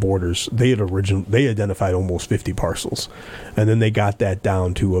out to the borders, they identified almost 50 parcels. And then they got that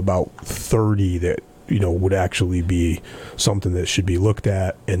down to about 30 that, would actually be something that should be looked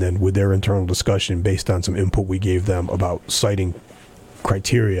at. And then with their internal discussion, based on some input we gave them about citing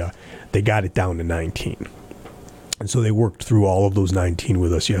criteria, they got it down to 19. And so they worked through all of those 19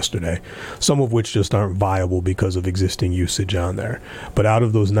 with us yesterday, some of which just aren't viable because of existing usage on there. But out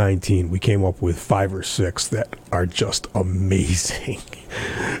of those 19, we came up with 5 or 6 that are just amazing.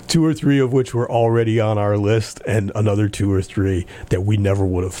 2 or 3 of which were already on our list, and another 2 or 3 that we never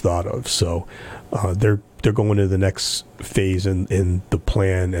would have thought of. So they're going to the next phase in the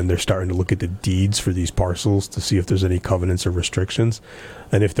plan, and they're starting to look at the deeds for these parcels to see if there's any covenants or restrictions.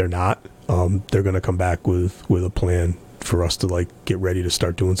 And if they're not, they're going to come back with a plan for us to get ready to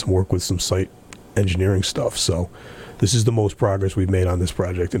start doing some work with some site engineering stuff. So this is the most progress we've made on this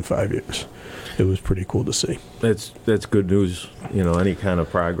project in 5 years. It was pretty cool to see. That's good news. Any kind of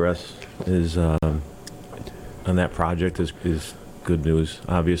progress is on that project is good news,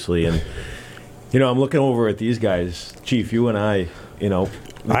 obviously. And I'm looking over at these guys, Chief. You and I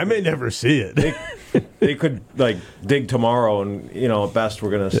may never see it. They could dig tomorrow, and at best we're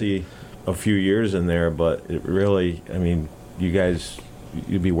going to see a few years in there. But it really, you guys,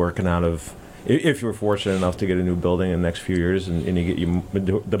 you'd be working out of, if you're fortunate enough to get a new building in the next few years, and you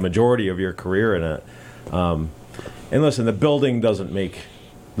get the majority of your career in it. And listen, the building doesn't make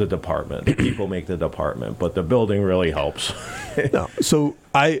the department. The people make the department, but the building really helps. No, so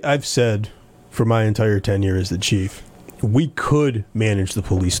I've said for my entire tenure as the chief, we could manage the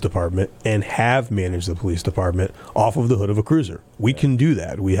police department and have managed the police department off of the hood of a cruiser. We can do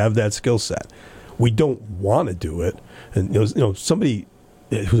that. We have that skill set. We don't want to do it. And somebody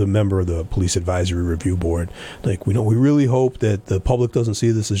who's a member of the Police Advisory Review Board, we really hope that the public doesn't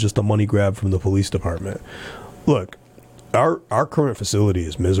see this as just a money grab from the police department. Look, our current facility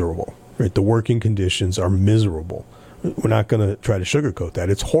is miserable. Right? The working conditions are miserable. We're not going to try to sugarcoat that.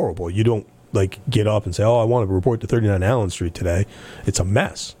 It's horrible. You don't get up and say, I want to report to 39 Allen Street today. It's a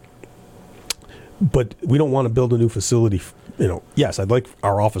mess. But we don't want to build a new facility. Yes, I'd like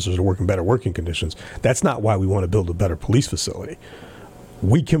our officers to work in better working conditions. That's not why we want to build a better police facility.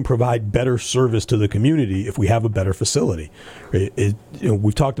 We can provide better service to the community if we have a better facility.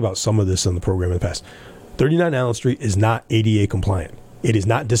 We've talked about some of this in the program in the past. 39 Allen Street is not ADA compliant. It is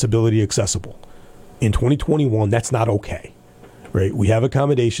not disability accessible. In 2021, that's not okay. Right? We have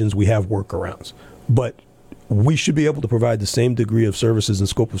accommodations, we have workarounds, but we should be able to provide the same degree of services and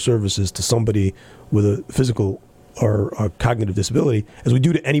scope of services to somebody with a physical or a cognitive disability as we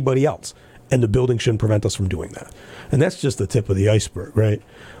do to anybody else. And the building shouldn't prevent us from doing that. And that's just the tip of the iceberg, right?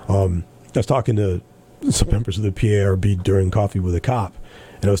 I was talking to some members of the PARB during Coffee with a Cop,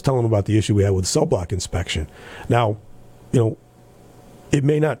 and I was telling them about the issue we had with cell block inspection. Now, it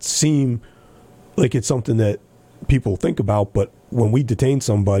may not seem like it's something that people think about, but when we detain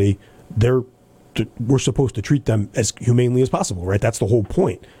somebody, we're supposed to treat them as humanely as possible, right? That's the whole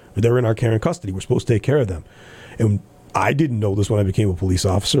point. They're in our care and custody. We're supposed to take care of them. And I didn't know this when I became a police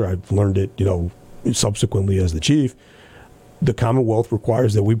officer. I've learned it, subsequently as the chief. The Commonwealth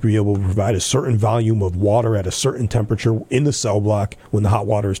requires that we be able to provide a certain volume of water at a certain temperature in the cell block when the hot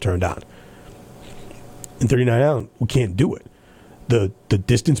water is turned on. In 39 Allen, we can't do it. The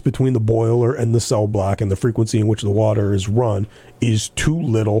distance between the boiler and the cell block and the frequency in which the water is run is too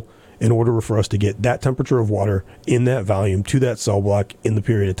little in order for us to get that temperature of water in that volume to that cell block in the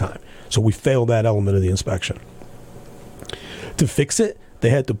period of time. So we failed that element of the inspection. To fix it, they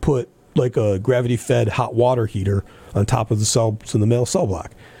had to put a gravity-fed hot water heater on top of the cells in the male cell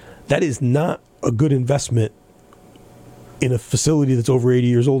block. That is not a good investment in a facility that's over 80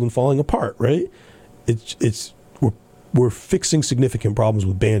 years old and falling apart, right? We're fixing significant problems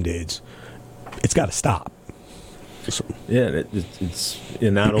with Band-Aids. It's got to stop. So. Yeah, it's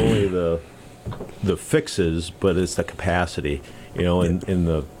not only the fixes, but it's the capacity. In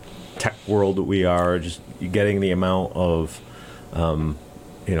the tech world that we are, just getting the amount of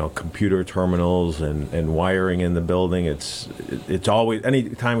computer terminals and wiring in the building. It's always, any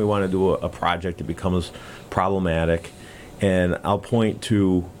time we want to do a project, it becomes problematic. And I'll point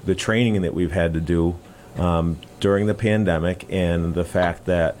to the training that we've had to do during the pandemic, and the fact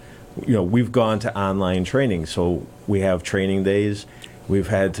that we've gone to online training. So we have training days. We've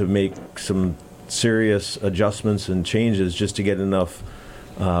had to make some serious adjustments and changes just to get enough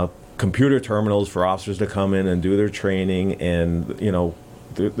computer terminals for officers to come in and do their training. And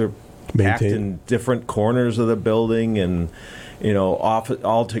they're packed in different corners of the building, and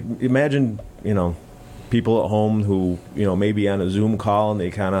imagine people at home who, maybe on a Zoom call and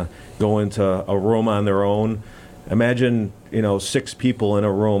they kind of go into a room on their own. Imagine, 6 people in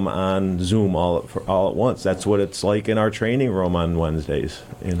a room on Zoom all at once. That's what it's like in our training room on Wednesdays,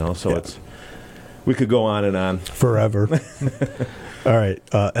 so we could go on and on. Forever. All right.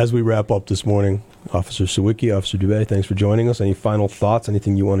 As we wrap up this morning, Officer Sawicki, Officer Dubé, thanks for joining us. Any final thoughts?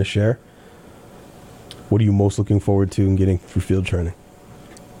 Anything you want to share? What are you most looking forward to in getting through field training?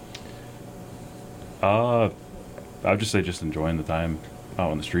 I would just say just enjoying the time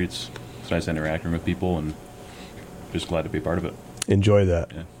out on the streets. It's nice interacting with people and just glad to be a part of it. Enjoy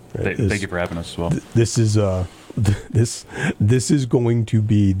that. Yeah. Right. Thank you for having us as well. This is this is going to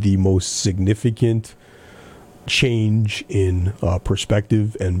be the most significant change in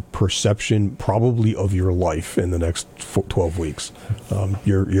perspective and perception probably of your life in the next 12 weeks.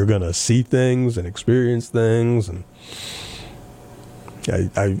 You're going to see things and experience things. And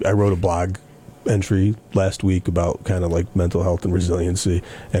I wrote a blog entry last week about kind of like mental health and resiliency,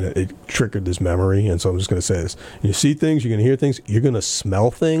 and it triggered this memory. And so I'm just going to say this: you see things, you're going to hear things, you're going to smell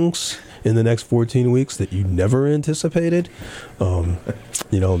things in the next 14 weeks that you never anticipated.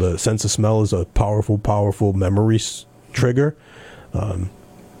 The sense of smell is a powerful memory trigger,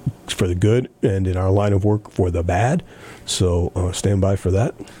 for the good, and in our line of work for the bad. So stand by for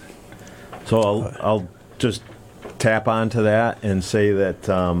that. So I'll just tap onto that and say that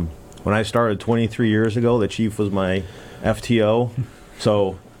when I started 23 years ago, the chief was my FTO.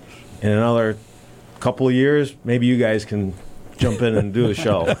 So in another couple of years, maybe you guys can jump in and do a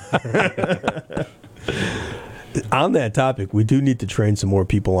show. On that topic, we do need to train some more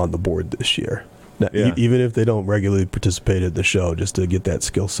people on the board this year. Now, even if they don't regularly participate at the show, just to get that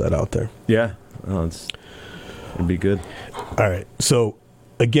skill set out there. Yeah, it'd be good. All right. So,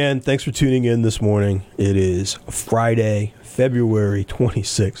 again, thanks for tuning in this morning. It is Friday, February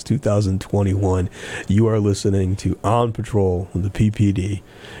 26, 2021. You are listening to On Patrol with the PPD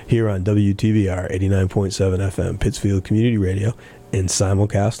here on WTBR 89.7 FM, Pittsfield Community Radio, and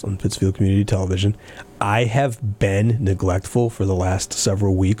simulcast on Pittsfield Community Television. I have been neglectful for the last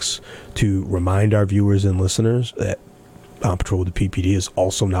several weeks to remind our viewers and listeners that On Patrol with the PPD is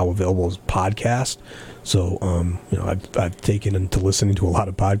also now available as a podcast. So, I've taken to listening to a lot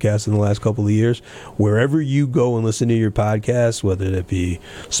of podcasts in the last couple of years. Wherever you go and listen to your podcasts, whether it be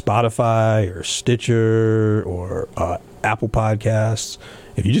Spotify or Stitcher or Apple Podcasts,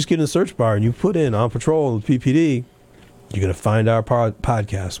 if you just get in the search bar and you put in On Patrol with PPD, you're going to find our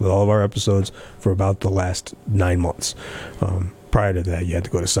podcast with all of our episodes for about the last 9 months. Prior to that, you had to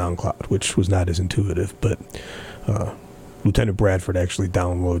go to SoundCloud, which was not as intuitive, but Lieutenant Bradford actually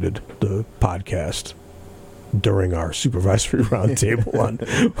downloaded the podcast during our supervisory roundtable on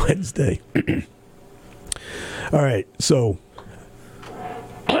Wednesday. All right, so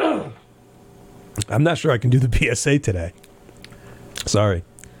I'm not sure I can do the PSA today. Sorry.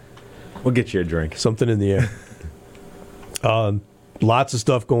 We'll get you a drink. Something in the air. Lots of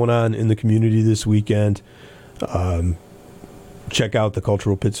stuff going on in the community this weekend. Check out the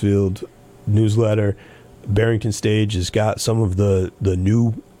Cultural Pittsfield newsletter. Barrington Stage has got some of the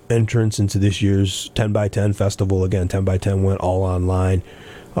new entrants into this year's 10x10 festival. Again, 10x10 went all online.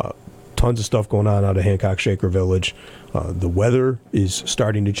 Tons of stuff going on out of Hancock Shaker Village. The weather is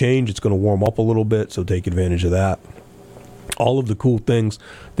starting to change. It's going to warm up a little bit, so take advantage of that. All of the cool things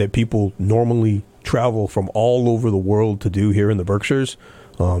that people normally travel from all over the world to do here in the Berkshires,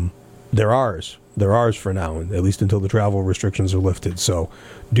 they're ours. They're ours for now, at least until the travel restrictions are lifted. So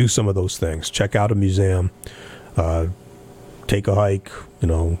do some of those things. Check out a museum. Take a hike.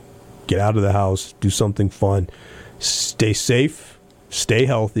 Get out of the house. Do something fun. Stay safe. Stay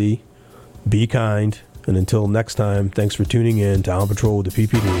healthy. Be kind. And until next time, thanks for tuning in to On Patrol with the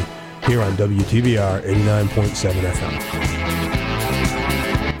PPD here on WTBR 89.7 FM.